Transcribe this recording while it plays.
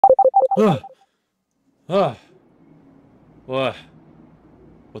Ugh. Ugh. What?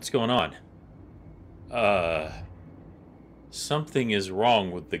 What's going on? Uh, Something is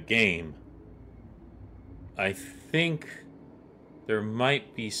wrong with the game. I think there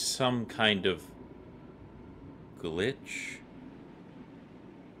might be some kind of glitch.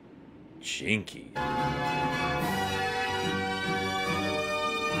 Jinky.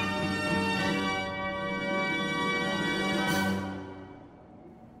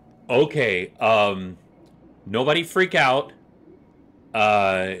 Okay, nobody freak out.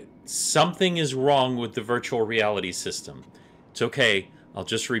 Something is wrong with the virtual reality system. It's okay. I'll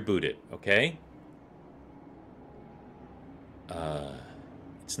just reboot it, okay? Uh,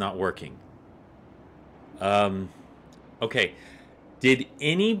 it's not working. Um, okay. Did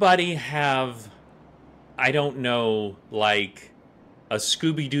anybody have, I don't know, like a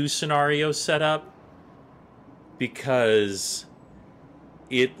Scooby Doo scenario set up? Because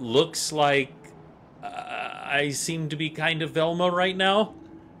it looks like I seem to be kind of Velma right now.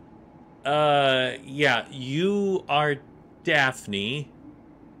 Yeah, you are Daphne.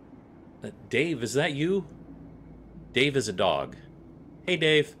 Dave, is that you? Dave is a dog. Hey,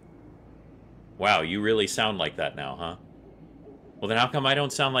 Dave. Wow, you really sound like that now, huh? Well, then how come I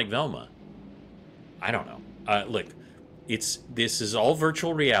don't sound like Velma? I don't know. Look, this is all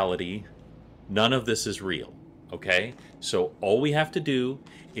virtual reality. None of this is real. Okay? So all we have to do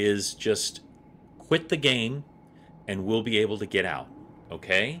is just quit the game and we'll be able to get out.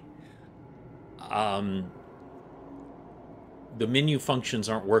 Okay? Um the menu functions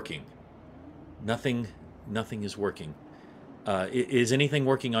aren't working. Nothing nothing is working. Is anything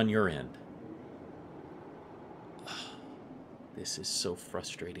working on your end? This is so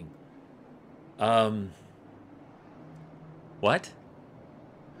frustrating. Um what?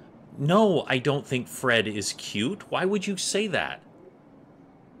 No, I don't think Fred is cute. Why would you say that?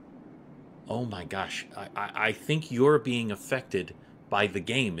 Oh my gosh. I think you're being affected by the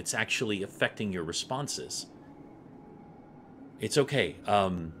game. It's actually affecting your responses. It's okay.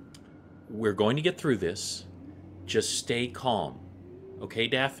 We're going to get through this. Just stay calm. Okay,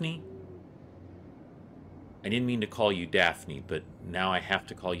 Daphne? I didn't mean to call you Daphne, but now I have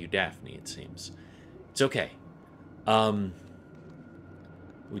to call you Daphne, it seems. It's okay. Um,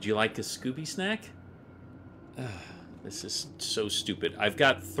 would you like a Scooby snack? This is so stupid. I've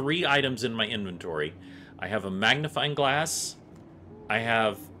got 3 items in my inventory. I have a magnifying glass, I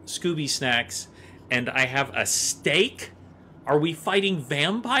have Scooby snacks, and I have a steak? Are we fighting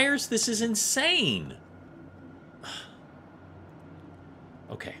vampires? This is insane.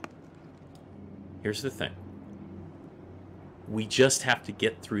 Okay. Here's the thing. We just have to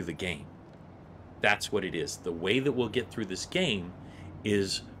get through the game. That's what it is. The way that we'll get through this game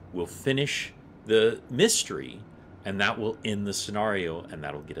is we'll finish the mystery, and that will end the scenario, and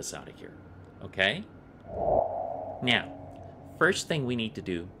that'll get us out of here. Okay? Now, first thing we need to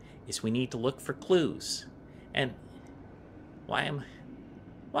do is we need to look for clues. And why am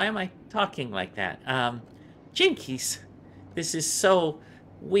I talking like that? Jinkies. This is so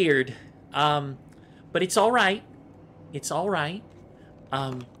weird. But it's all right. It's all right.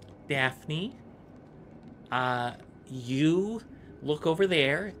 Daphne, you look over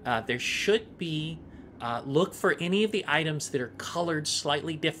there. There should be, look for any of the items that are colored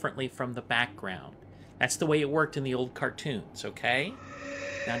slightly differently from the background. That's the way it worked in the old cartoons, okay?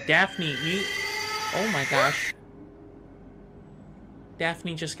 Now, Daphne, oh my gosh.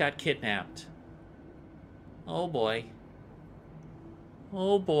 Daphne just got kidnapped. Oh boy.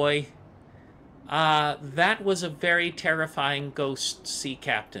 Oh boy. That was a very terrifying ghost sea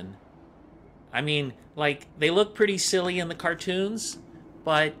captain. I mean, like, they look pretty silly in the cartoons,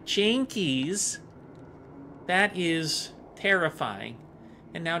 but Jinkies, that is terrifying.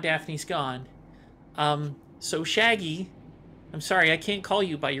 And now Daphne's gone. So Shaggy, I'm sorry, I can't call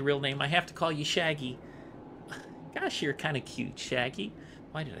you by your real name. I have to call you Shaggy. Gosh, you're kind of cute, Shaggy.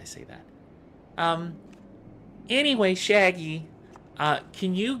 Why did I say that? Anyway, Shaggy,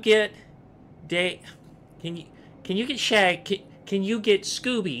 can you get can you get can you get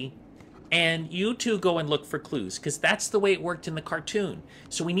Scooby, and you two go and look for clues, because that's the way it worked in the cartoon.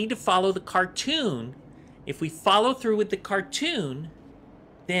 So we need to follow the cartoon. If we follow through with the cartoon,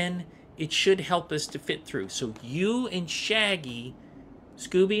 then it should help us to fit through. So you and Shaggy,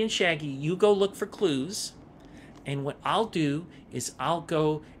 Scooby and Shaggy, you go look for clues. And what I'll do is I'll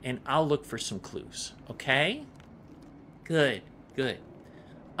go and I'll look for some clues. Okay? Good, good.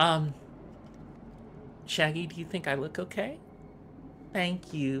 Shaggy, do you think I look okay?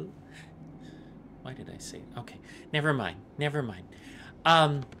 Thank you. Why did I say? Okay, never mind, never mind.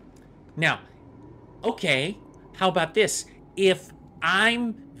 Now, okay, how about this? If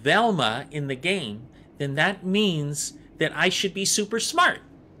I'm Velma in the game, then that means that I should be super smart.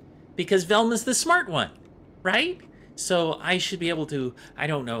 Because Velma's the smart one, right? So I should be able to, I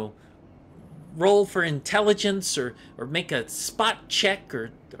don't know, roll for intelligence or make a spot check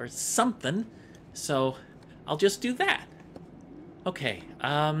or something. So I'll just do that. Okay,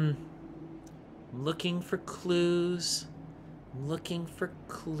 I'm looking for clues. I'm looking for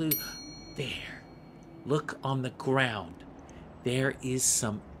clues. There. Look on the ground. There is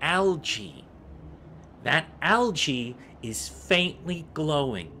some algae. That algae is faintly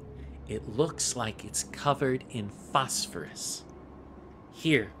glowing. It looks like it's covered in phosphorus.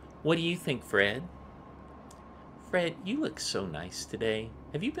 Here, what do you think, Fred? Fred, you look so nice today.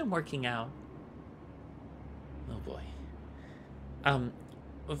 Have you been working out? Oh boy.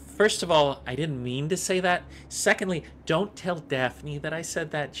 First of all, I didn't mean to say that. Secondly, don't tell Daphne that I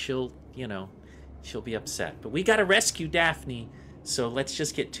said that. She'll, you know, she'll be upset. But we gotta rescue Daphne, so let's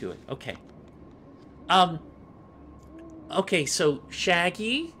just get to it. Okay. Okay, so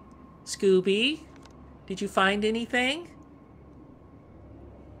Shaggy, Scooby, did you find anything?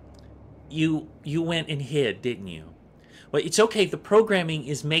 You went and hid, didn't you? Well, it's okay. The programming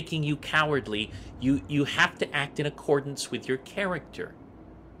is making you cowardly. You have to act in accordance with your character.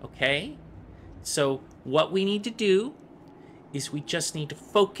 Okay? So what we need to do is we just need to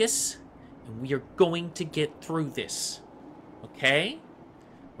focus, and we are going to get through this. Okay?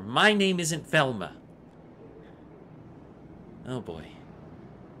 Or my name isn't Velma. Oh boy.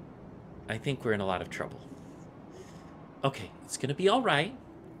 I think we're in a lot of trouble. Okay, it's gonna be all right.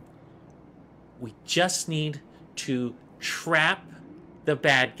 We just need to trap the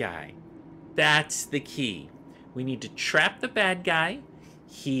bad guy. That's the key. We need to trap the bad guy.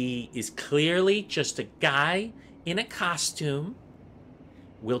 He is clearly just a guy in a costume.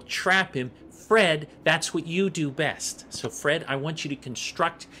 We'll trap him. Fred, that's what you do best. So Fred, I want you to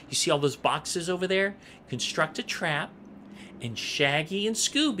construct, you see all those boxes over there? Construct a trap. And Shaggy and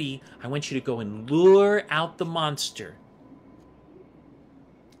Scooby, I want you to go and lure out the monster.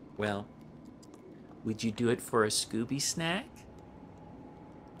 Well, would you do it for a Scooby snack?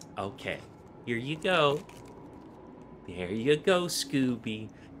 Okay, here you go. There you go, Scooby.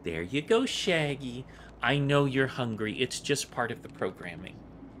 There you go, Shaggy. I know you're hungry. It's just part of the programming.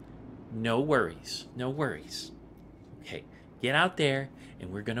 No worries. No worries. Okay, get out there, and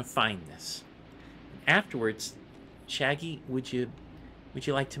we're going to find this. Afterwards, Shaggy, would you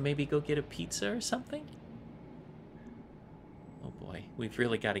like to maybe go get a pizza or something? Oh boy, we've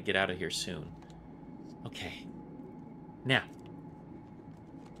really got to get out of here soon. Okay. Now,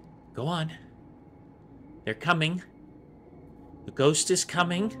 go on. They're coming. The ghost is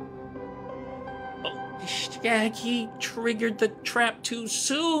coming. Oh, Shaggy triggered the trap too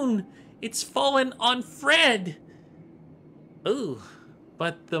soon. It's fallen on Fred. Ooh,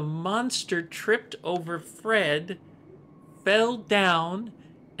 but the monster tripped over Fred, fell down,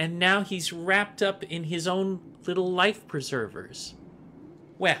 and now he's wrapped up in his own little life preservers.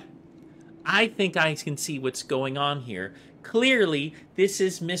 Well, I think I can see what's going on here. Clearly, this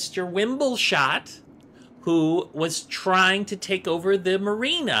is Mr. Wimbleshot, who was trying to take over the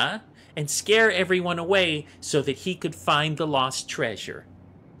marina and scare everyone away so that he could find the lost treasure.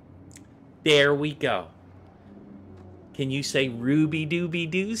 There we go. Can you say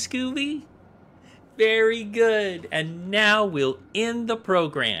Ruby-dooby-doo, Scooby? Very good. And now we'll end the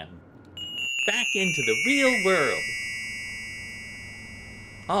program. Back into the real world.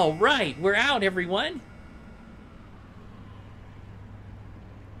 All right, we're out, everyone.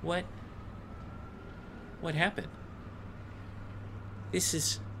 What happened? This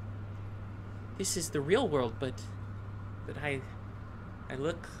is the real world, but I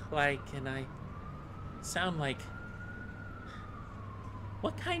look like and I sound like.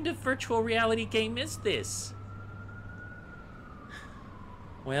 What kind of virtual reality game is this?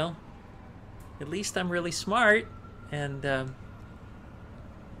 Well, at least I'm really smart. And,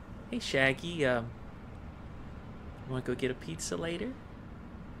 hey, Shaggy, you want to go get a pizza later?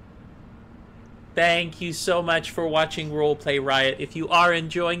 Thank you so much for watching Roleplay Riot. If you are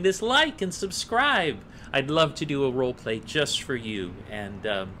enjoying this, like and subscribe. I'd love to do a roleplay just for you. And,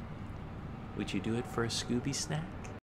 would you do it for a Scooby snack?